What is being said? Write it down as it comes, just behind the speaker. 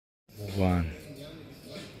1.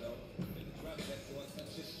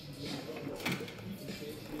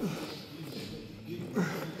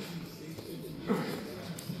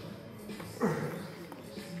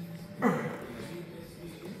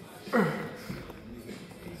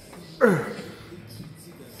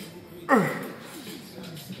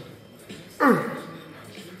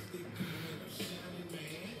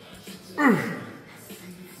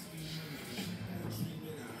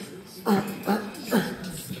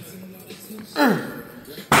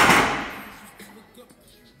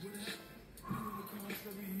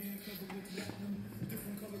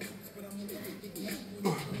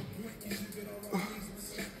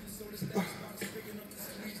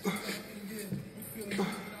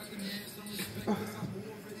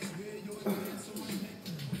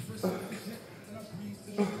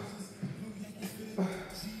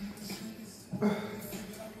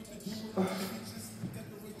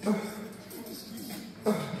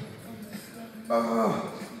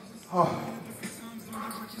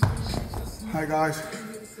 Hi guys,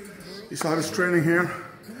 you saw this training here.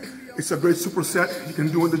 It's a great superset you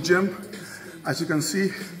can do in the gym. As you can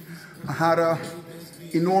see, I had a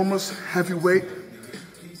enormous heavy weight,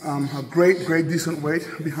 a great decent weight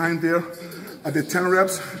behind there. I did 10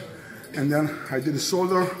 reps and then I did the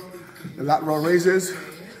shoulder, the lateral raises.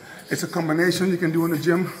 It's a combination you can do in the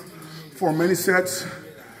gym for many sets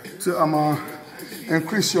to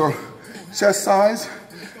increase your chest size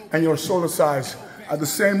and your shoulder size at the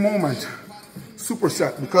same moment.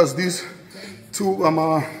 Superset, because these two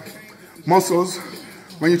muscles,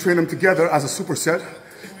 when you train them together as a superset,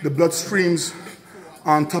 the blood streams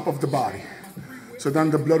on top of the body. So then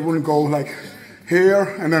the blood wouldn't go like here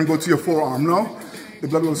and then go to your forearm. No, the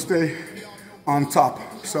blood will stay on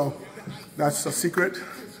top. So that's a secret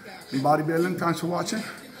in bodybuilding. Thanks for watching.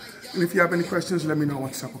 And if you have any questions, let me know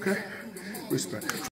what's up, okay? Respect.